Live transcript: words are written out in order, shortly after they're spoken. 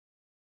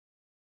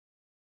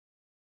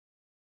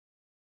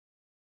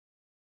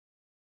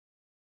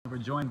We're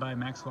joined by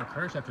Maxwell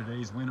Kirsch after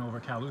today's win over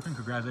Cal Lutheran.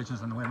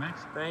 Congratulations on the win,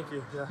 Max. Thank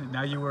you. Yeah.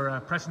 Now, you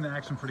were pressing the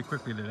action pretty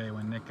quickly today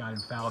when Nick got in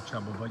foul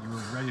trouble, but you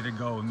were ready to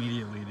go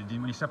immediately.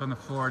 When you stepped on the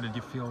floor, did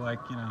you feel like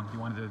you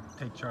wanted to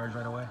take charge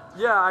right away?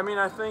 Yeah, I mean,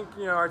 I think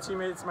my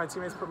teammates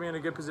put me in a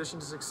good position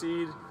to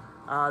succeed.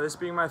 This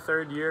being my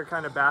third year,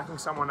 kind of backing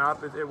someone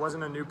up, it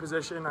wasn't a new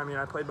position. I mean,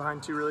 I played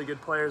behind two really good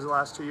players the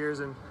last 2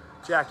 years, and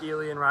Jack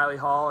Ely and Riley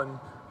Hall, and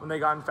when they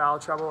got in foul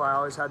trouble, I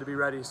always had to be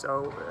ready.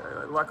 So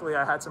luckily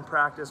I had some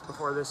practice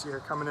before this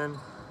year, coming in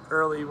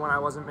early when I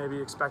wasn't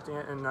maybe expecting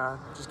it, and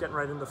just getting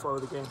right into the flow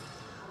of the game.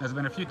 There's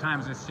been a few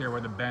times this year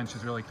where the bench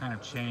has really kind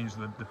of changed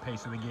the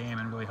pace of the game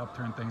and really helped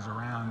turn things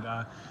around.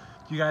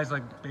 Do you guys,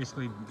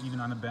 basically,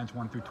 even on the bench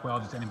 1 through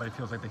 12, just anybody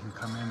feels like they can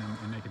come in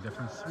and make a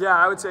difference? Yeah,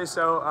 I would say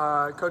so.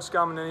 Coach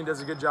Scalmanini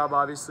does a good job,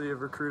 obviously,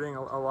 of recruiting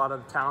a lot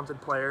of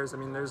talented players. I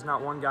mean, there's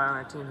not one guy on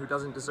our team who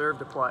doesn't deserve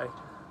to play.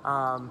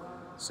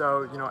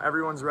 So,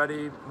 everyone's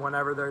ready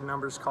whenever their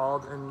number's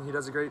called, and he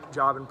does a great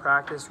job in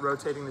practice,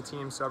 rotating the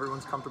team so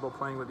everyone's comfortable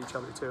playing with each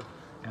other, too.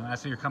 And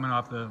lastly, you're coming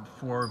off the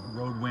 4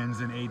 road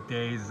wins in 8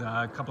 days,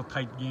 a couple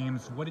tight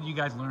games. What did you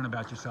guys learn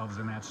about yourselves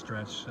in that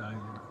stretch?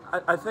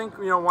 I think,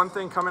 one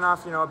thing coming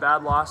off, a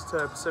bad loss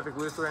to Pacific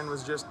Lutheran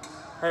was just,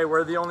 hey,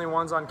 we're the only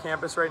ones on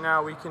campus right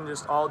now. We can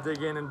just all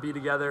dig in and be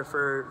together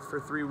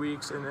for 3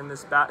 weeks, and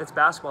it's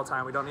basketball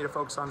time. We don't need to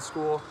focus on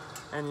school,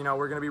 and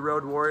we're going to be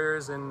road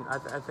warriors, and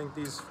I think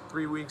these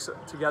 3 weeks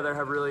together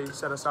have really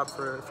set us up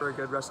for a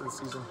good rest of the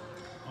season.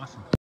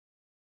 Awesome.